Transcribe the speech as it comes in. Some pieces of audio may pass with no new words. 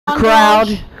crowd.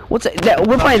 What's it?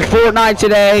 We're playing Fortnite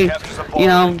today. You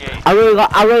know, I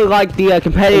really like the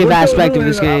competitive aspect of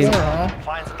this game.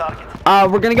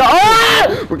 We're gonna go.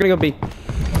 Oh! We're gonna go B.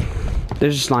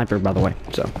 There's a sniper, by the way.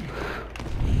 So.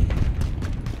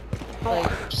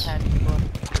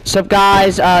 What's up,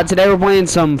 guys? Today we're playing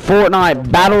some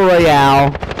Fortnite Battle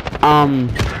Royale.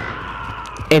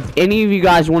 If any of you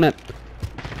guys want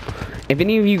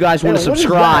to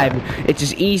subscribe, it's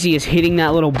as easy as hitting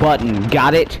that little button.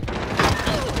 Got it?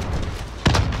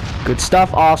 Good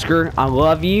stuff, Oscar. I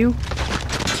love you.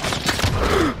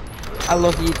 I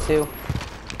love you too.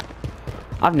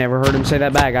 I've never heard him say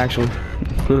that back, actually.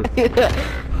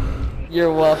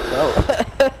 You're welcome.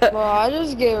 Bro, I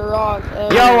just get rocked.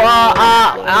 Yo,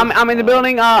 I'm in the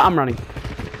building. I'm running.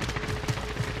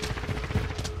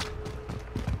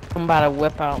 I'm about to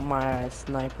whip out my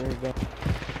sniper again.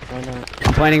 Why not?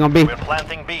 I'm planning on B. We're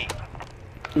planting B.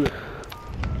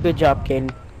 Good job,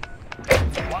 Caden.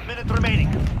 1 minute remaining.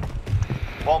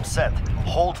 Bomb set.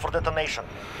 Hold for detonation.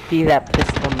 Be that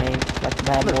pistol man, like a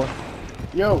bad boy.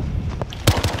 Yo.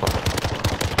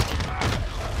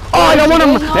 Oh, I don't want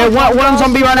him. Hey, one of them's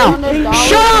on B right now.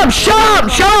 Shut up! Shut up!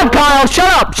 Shut up, Kyle! Shut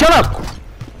up! Shut up!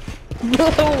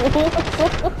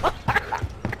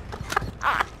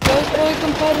 Best play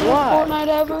competitive Fortnite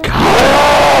ever.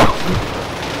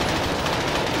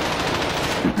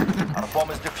 Our bomb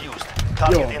is defused.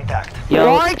 Target intact.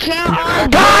 Yo. Why can't I?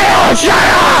 Kyle,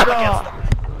 shut up!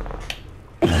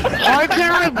 Why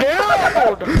can't I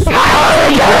build?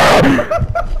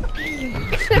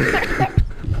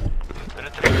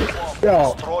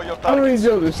 Yo, Destroy your I'm ready to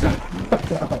target. do this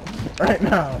right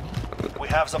now. We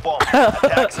have the bomb.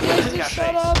 Attack the best Shut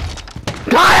caches. up.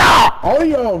 Kyle! All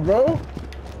y'all, bro.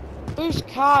 Who's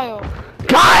Kyle?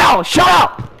 Kyle, shut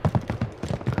up!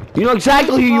 You know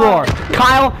exactly who you are.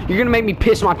 Kyle, you're gonna make me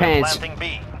piss my pants. Planting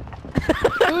B.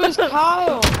 Who's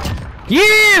Kyle?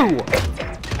 You!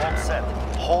 Bomb set.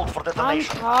 Hold for I'm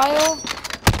detonation. Kyle.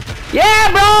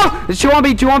 Yeah, bro! It's 2 on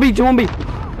B, 2 on B, 2 on B.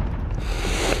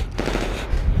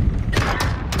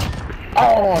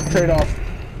 Oh, trade off.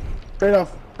 Trade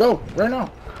off. Go, right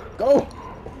now. Go.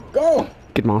 Go.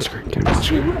 Get him, Oscar. Get him,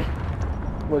 Oscar.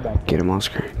 We're done. Get him,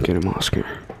 Oscar. Get him, Oscar.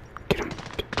 Get him.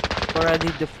 Already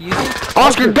defusing?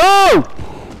 Oscar, go!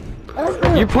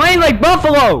 You're playing like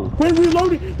Buffalo! When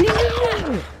reloading.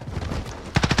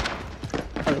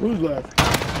 Alright, who's left?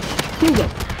 Who's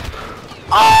left?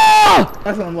 Oh!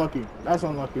 That's unlucky. That's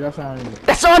unlucky. That's not even.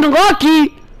 That's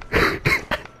unlucky!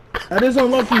 That is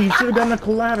unlucky. You should have gotten a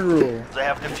collateral. They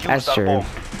have defused That's our true. bomb.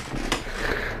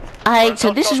 Alright,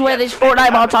 so this is where this Fortnite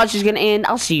montage is gonna end.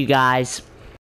 I'll see you guys.